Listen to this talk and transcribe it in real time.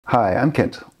Hi, I'm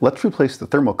Kent. Let's replace the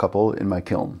thermocouple in my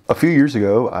kiln. A few years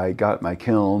ago, I got my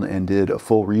kiln and did a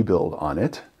full rebuild on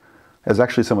it. That's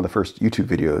actually some of the first YouTube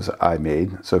videos I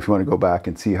made, so if you want to go back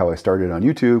and see how I started on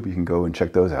YouTube, you can go and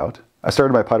check those out. I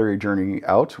started my pottery journey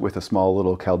out with a small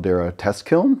little caldera test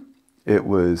kiln. It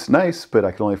was nice, but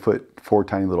I could only put 4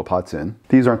 tiny little pots in.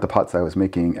 These aren't the pots I was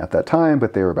making at that time,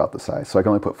 but they were about the size, so I can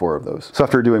only put 4 of those. So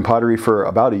after doing pottery for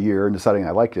about a year and deciding I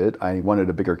liked it, I wanted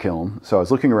a bigger kiln. So I was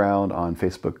looking around on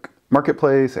Facebook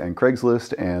Marketplace and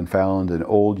Craigslist and found an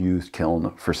old used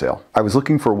kiln for sale. I was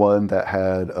looking for one that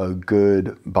had a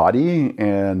good body,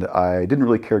 and I didn't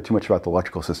really care too much about the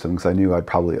electrical system because I knew I'd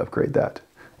probably upgrade that.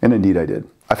 And indeed I did.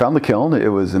 I found the kiln. It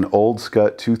was an old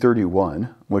Scott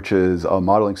 231, which is a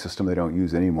modeling system they don't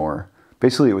use anymore.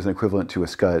 Basically, it was an equivalent to a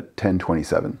Scott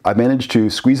 1027. I managed to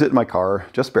squeeze it in my car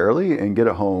just barely and get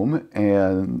it home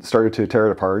and started to tear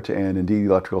it apart, and indeed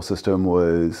the electrical system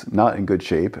was not in good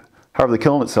shape. However, the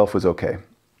kiln itself was okay.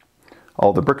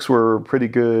 All the bricks were pretty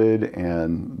good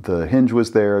and the hinge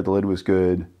was there, the lid was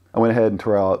good. I went ahead and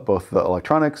tore out both the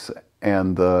electronics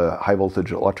and the high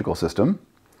voltage electrical system.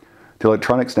 The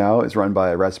electronics now is run by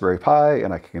a Raspberry Pi,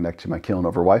 and I can connect to my kiln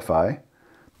over Wi-Fi.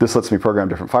 This lets me program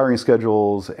different firing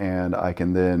schedules, and I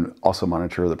can then also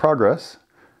monitor the progress.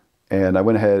 And I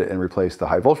went ahead and replaced the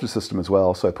high voltage system as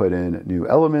well, so I put in new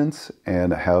elements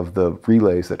and have the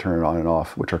relays that turn it on and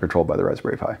off, which are controlled by the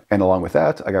Raspberry Pi. And along with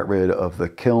that, I got rid of the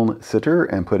kiln sitter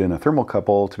and put in a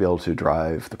thermocouple to be able to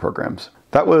drive the programs.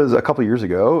 That was a couple years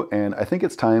ago, and I think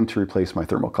it's time to replace my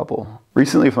thermocouple.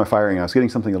 Recently with my firing, I was getting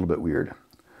something a little bit weird.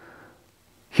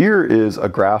 Here is a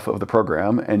graph of the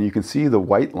program, and you can see the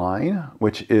white line,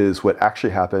 which is what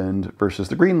actually happened, versus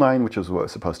the green line, which is what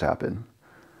was supposed to happen.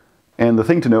 And the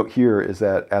thing to note here is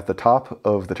that at the top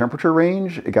of the temperature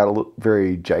range, it got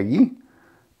very jaggy,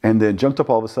 and then jumped up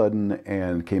all of a sudden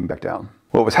and came back down.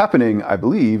 What was happening, I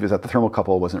believe, is that the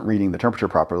thermocouple wasn't reading the temperature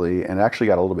properly, and it actually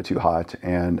got a little bit too hot,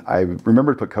 and I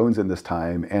remembered to put cones in this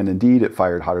time, and indeed it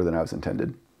fired hotter than I was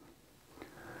intended.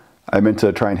 I meant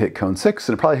to try and hit cone 6,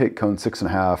 and it probably hit cone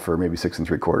 6.5 or maybe 6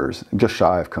 3/4, just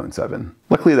shy of cone 7.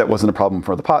 Luckily that wasn't a problem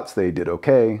for the pots, they did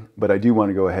okay, but I do want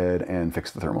to go ahead and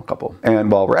fix the thermocouple.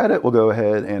 And while we're at it, we'll go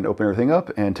ahead and open everything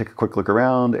up and take a quick look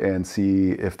around and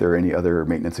see if there are any other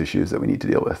maintenance issues that we need to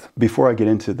deal with. Before I get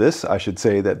into this, I should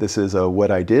say that this is a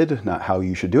what I did, not how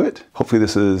you should do it. Hopefully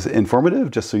this is informative,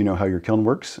 just so you know how your kiln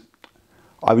works.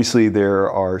 Obviously, there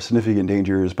are significant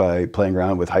dangers by playing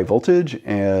around with high voltage,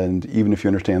 and even if you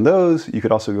understand those, you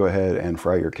could also go ahead and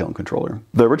fry your kiln controller.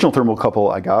 The original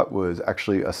thermocouple I got was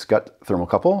actually a Scott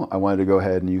thermocouple. I wanted to go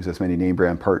ahead and use as many name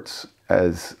brand parts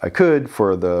as I could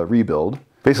for the rebuild.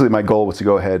 Basically, my goal was to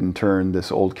go ahead and turn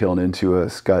this old kiln into a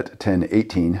Scott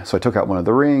 1018. So I took out one of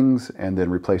the rings and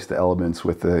then replaced the elements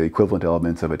with the equivalent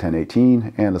elements of a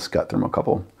 1018 and a Scott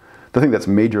thermocouple. The thing that's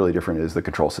majorly different is the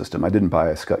control system. I didn't buy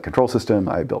a Scott control system,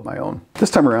 I built my own. This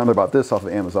time around I bought this off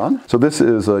of Amazon. So this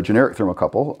is a generic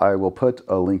thermocouple. I will put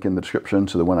a link in the description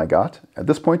to the one I got. At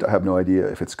this point I have no idea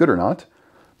if it's good or not,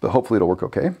 but hopefully it'll work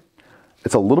okay.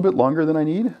 It's a little bit longer than I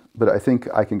need, but I think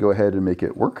I can go ahead and make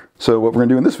it work. So what we're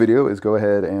gonna do in this video is go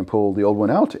ahead and pull the old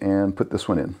one out and put this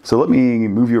one in. So let me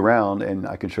move you around and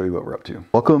I can show you what we're up to.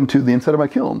 Welcome to the inside of my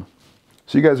kiln.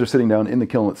 So you guys are sitting down in the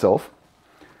kiln itself.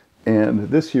 And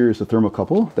this here is the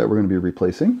thermocouple that we're going to be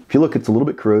replacing. If you look, it's a little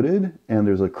bit corroded, and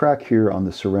there's a crack here on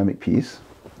the ceramic piece.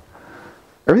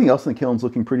 Everything else in the kiln's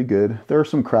looking pretty good. There are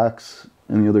some cracks,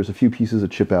 and there's a few pieces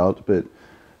of chip out, but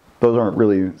those aren't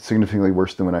really significantly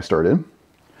worse than when I started.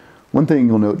 One thing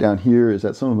you'll note down here is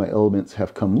that some of my elements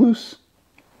have come loose.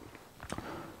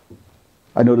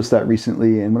 I noticed that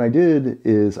recently, and what I did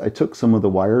is I took some of the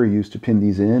wire used to pin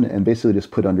these in and basically just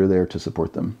put under there to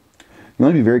support them. You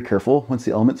want to be very careful. Once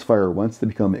the elements fire once, they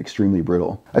become extremely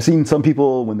brittle. I've seen some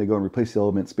people, when they go and replace the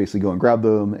elements, basically go and grab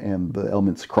them and the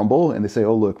elements crumble and they say,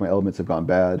 oh look, my elements have gone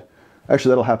bad. Actually,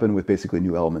 that'll happen with basically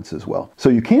new elements as well. So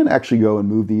you can actually go and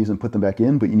move these and put them back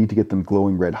in, but you need to get them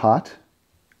glowing red hot,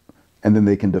 and then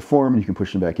they can deform and you can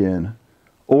push them back in.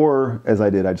 Or, as I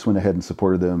did, I just went ahead and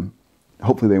supported them.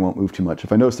 Hopefully they won't move too much.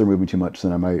 If I notice they're moving too much,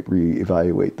 then I might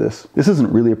reevaluate this. This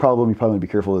isn't really a problem. You probably want to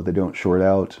be careful that they don't short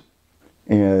out.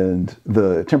 And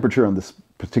the temperature on this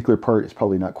particular part is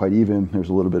probably not quite even. There's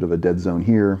a little bit of a dead zone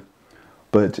here.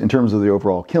 But in terms of the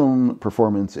overall kiln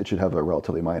performance, it should have a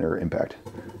relatively minor impact.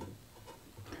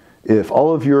 If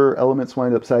all of your elements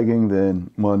wind up sagging, then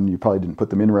one, you probably didn't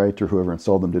put them in right, or whoever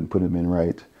installed them didn't put them in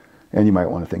right, and you might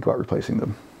want to think about replacing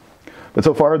them. But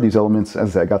so far, these elements,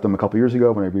 as I said, I got them a couple years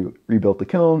ago when I rebuilt the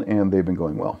kiln, and they've been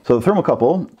going well. So the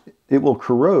thermocouple, it will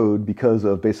corrode because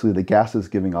of basically the gases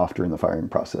giving off during the firing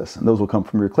process. And those will come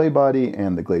from your clay body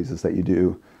and the glazes that you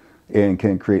do. and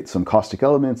can create some caustic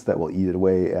elements that will eat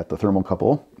away at the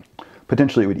thermocouple.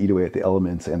 Potentially it would eat away at the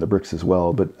elements and the bricks as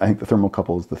well, but I think the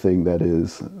thermocouple is the thing that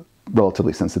is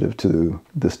relatively sensitive to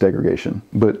this degradation.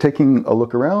 But taking a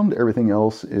look around, everything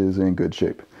else is in good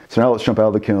shape. So now let's jump out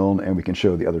of the kiln and we can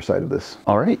show the other side of this.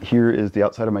 All right, here is the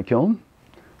outside of my kiln.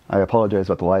 I apologize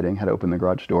about the lighting, had to open the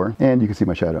garage door, and you can see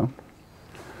my shadow.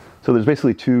 So there's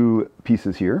basically two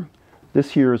pieces here. This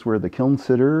here is where the kiln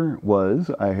sitter was.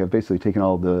 I have basically taken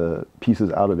all the pieces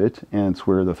out of it, and it's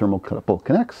where the thermocouple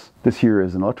connects. This here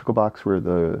is an electrical box where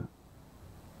the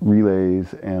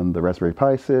relays and the Raspberry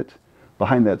Pi sit.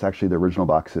 Behind that's actually the original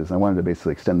boxes. I wanted to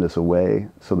basically extend this away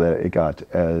so that it got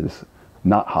as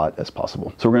not hot as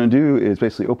possible. So what we're going to do is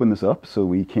basically open this up so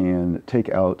we can take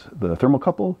out the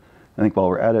thermocouple. I think while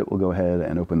we're at it, we'll go ahead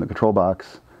and open the control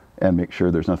box and make sure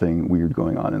there's nothing weird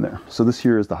going on in there. So this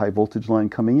here is the high voltage line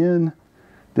coming in.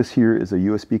 This here is a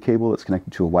USB cable that's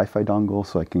connected to a Wi-Fi dongle,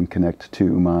 so I can connect to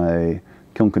my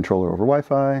kiln controller over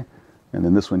Wi-Fi. And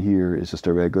then this one here is just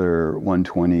a regular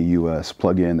 120 US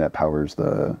plug-in that powers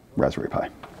the Raspberry Pi.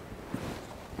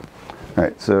 All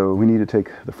right, so we need to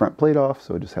take the front plate off,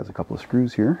 so it just has a couple of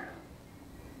screws here.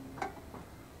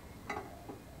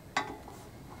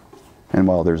 And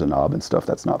while there's a knob and stuff,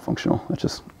 that's not functional. That's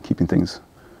just keeping things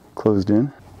closed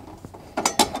in.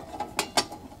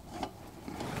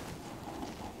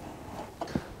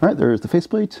 All right, there's the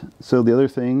faceplate. So the other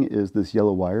thing is this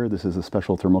yellow wire. This is a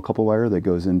special thermocouple wire that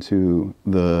goes into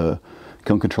the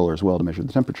kiln controller as well to measure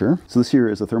the temperature. So this here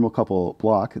is a thermocouple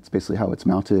block. It's basically how it's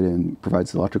mounted and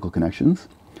provides the electrical connections.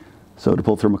 So to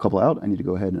pull the thermocouple out, I need to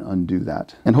go ahead and undo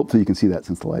that. And hopefully you can see that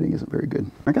since the lighting isn't very good.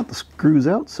 I got the screws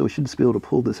out, so we should just be able to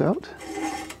pull this out.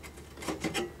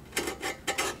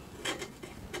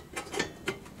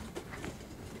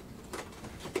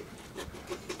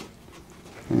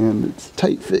 And it's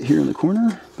tight fit here in the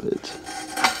corner, but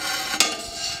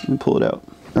let me pull it out.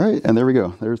 All right, and there we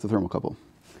go. There's the thermocouple.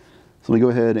 So let me go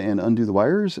ahead and undo the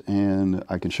wires, and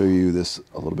I can show you this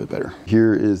a little bit better.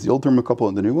 Here is the old thermocouple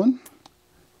and the new one.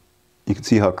 You can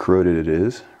see how corroded it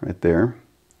is right there.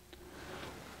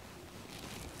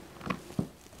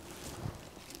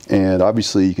 And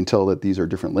obviously you can tell that these are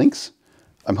different lengths.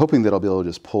 I'm hoping that I'll be able to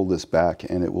just pull this back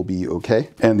and it will be okay.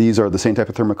 And these are the same type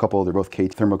of thermocouple. They're both K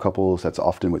thermocouples. That's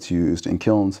often what's used in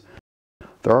kilns.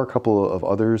 There are a couple of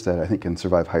others that I think can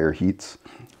survive higher heats.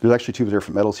 There's actually two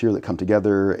different metals here that come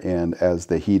together, and as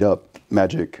they heat up,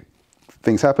 magic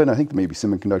things happen. I think there may be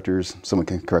semiconductors. Someone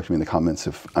can correct me in the comments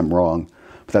if I'm wrong.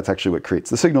 But that's actually what creates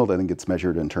the signal that then gets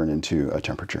measured and turned into a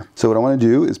temperature. So what I want to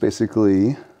do is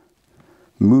basically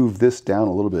move this down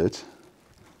a little bit.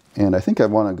 And I think I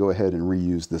want to go ahead and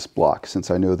reuse this block since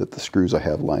I know that the screws I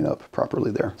have line up properly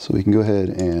there. So we can go ahead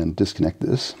and disconnect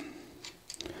this.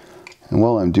 And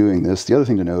while I'm doing this, the other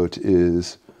thing to note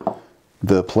is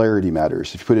the polarity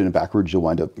matters. If you put it in backwards, you'll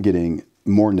wind up getting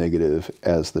more negative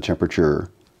as the temperature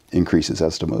increases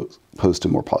as opposed to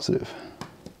more positive.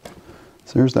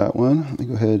 So there's that one. Let me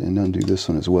go ahead and undo this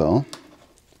one as well.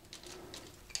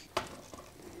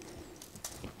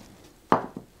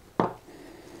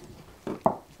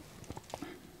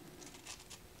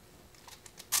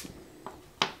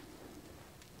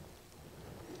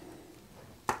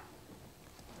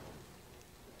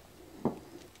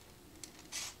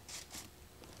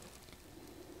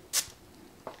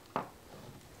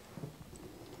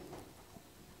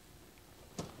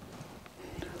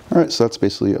 All right, so that's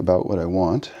basically about what I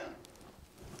want.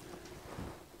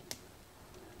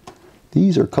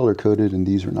 These are color-coded and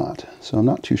these are not, so I'm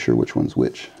not too sure which one's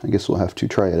which. I guess we'll have to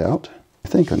try it out. I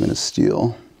think I'm going to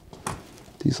steal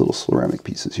these little ceramic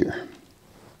pieces here.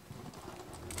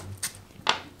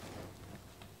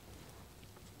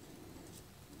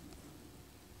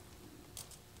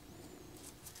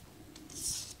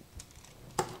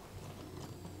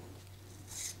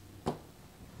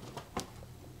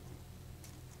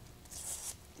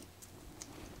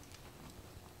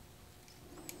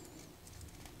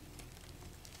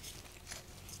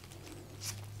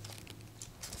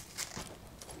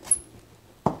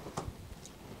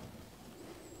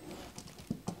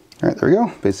 All right, there we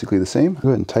go. Basically the same. Go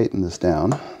ahead and tighten this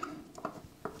down.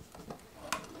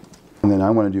 And then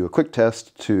I want to do a quick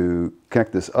test to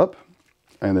connect this up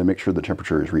and then make sure the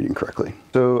temperature is reading correctly.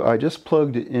 So I just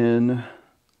plugged in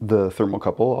the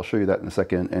thermocouple. I'll show you that in a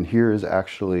second. And here is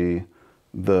actually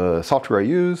the software I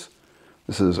use.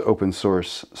 This is open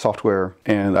source software.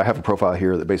 And I have a profile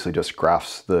here that basically just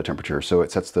graphs the temperature. So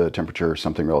it sets the temperature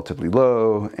something relatively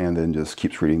low and then just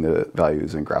keeps reading the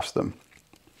values and graphs them.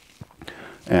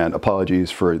 And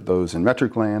apologies for those in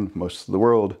metric land, most of the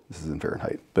world, this is in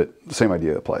Fahrenheit, but the same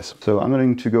idea applies. So I'm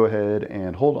going to go ahead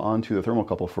and hold on to the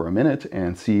thermocouple for a minute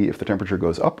and see if the temperature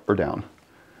goes up or down.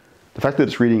 The fact that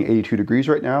it's reading 82 degrees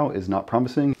right now is not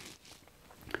promising.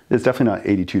 It's definitely not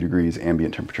 82 degrees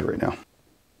ambient temperature right now.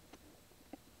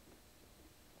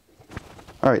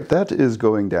 All right, that is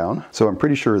going down, so I'm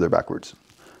pretty sure they're backwards.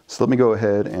 So let me go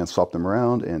ahead and swap them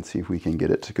around and see if we can get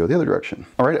it to go the other direction.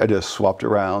 All right, I just swapped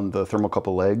around the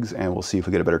thermocouple legs and we'll see if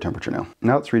we get a better temperature now.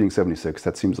 Now it's reading 76,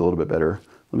 that seems a little bit better.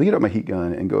 Let me get out my heat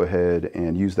gun and go ahead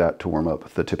and use that to warm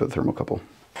up the tip of the thermocouple.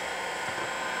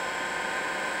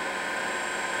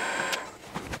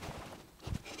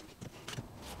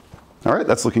 All right,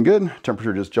 that's looking good.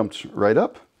 Temperature just jumped right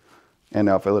up. And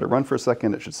now if I let it run for a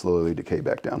second, it should slowly decay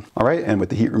back down. All right, and with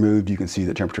the heat removed, you can see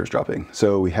the temperature is dropping.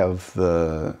 So we have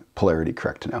the polarity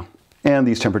correct now. And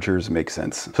these temperatures make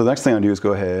sense. So the next thing I'll do is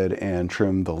go ahead and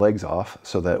trim the legs off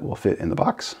so that it will fit in the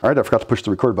box. All right, I forgot to push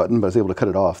the record button, but I was able to cut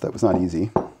it off. That was not easy.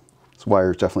 This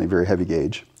wire is definitely very heavy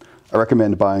gauge. I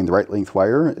recommend buying the right length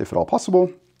wire if at all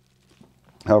possible.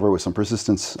 However, with some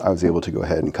persistence, I was able to go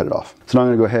ahead and cut it off. So now I'm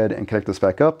gonna go ahead and connect this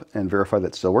back up and verify that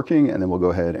it's still working, and then we'll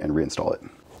go ahead and reinstall it.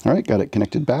 All right, got it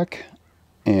connected back.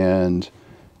 And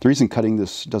the reason cutting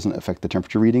this doesn't affect the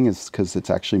temperature reading is because it's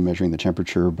actually measuring the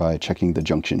temperature by checking the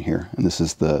junction here. And this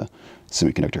is the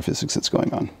semiconductor physics that's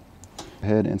going on. Go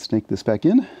ahead and snake this back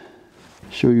in.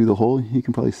 Show you the hole. You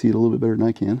can probably see it a little bit better than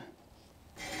I can.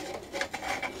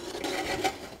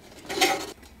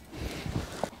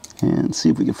 And see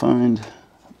if we can find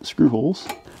the screw holes.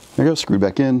 There you go, screwed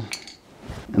back in.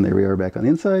 And there we are back on the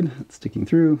inside. It's sticking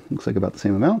through. Looks like about the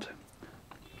same amount.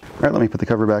 All right, let me put the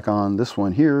cover back on this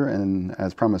one here, and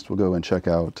as promised, we'll go and check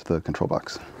out the control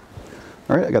box.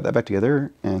 All right, I got that back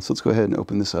together, and so let's go ahead and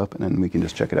open this up, and then we can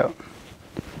just check it out.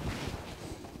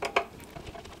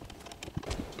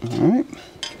 All right,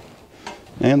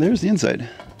 and there's the inside.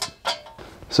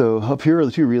 So up here are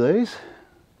the two relays.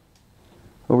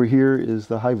 Over here is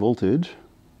the high voltage.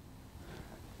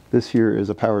 This here is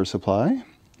a power supply,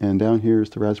 and down here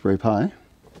is the Raspberry Pi.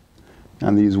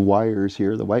 And these wires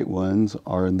here, the white ones,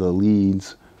 are the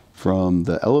leads from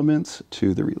the elements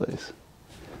to the relays.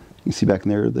 You can see back in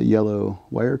there the yellow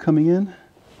wire coming in.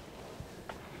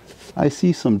 I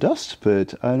see some dust,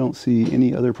 but I don't see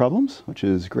any other problems, which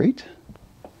is great.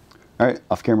 All right,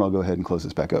 off camera, I'll go ahead and close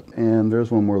this back up. And there's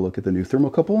one more look at the new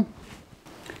thermocouple.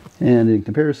 And in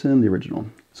comparison, the original.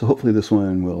 So hopefully this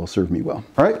one will serve me well.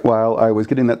 All right, while I was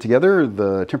getting that together,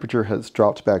 the temperature has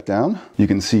dropped back down. You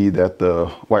can see that the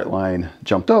white line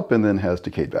jumped up and then has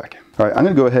decayed back. All right, I'm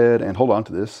gonna go ahead and hold on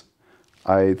to this.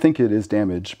 I think it is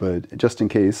damaged, but just in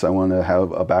case, I wanna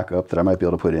have a backup that I might be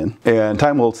able to put in. And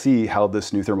time will see how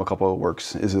this new thermocouple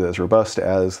works. Is it as robust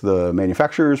as the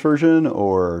manufacturer's version,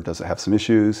 or does it have some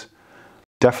issues?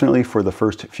 Definitely for the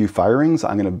first few firings,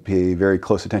 I'm going to pay very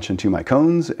close attention to my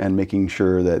cones and making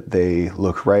sure that they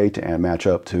look right and match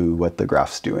up to what the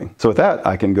graph's doing. So with that,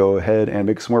 I can go ahead and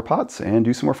make some more pots and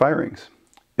do some more firings.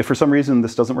 If for some reason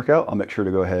this doesn't work out, I'll make sure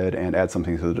to go ahead and add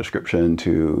something to the description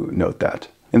to note that.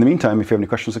 In the meantime, if you have any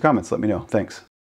questions or comments, let me know. Thanks.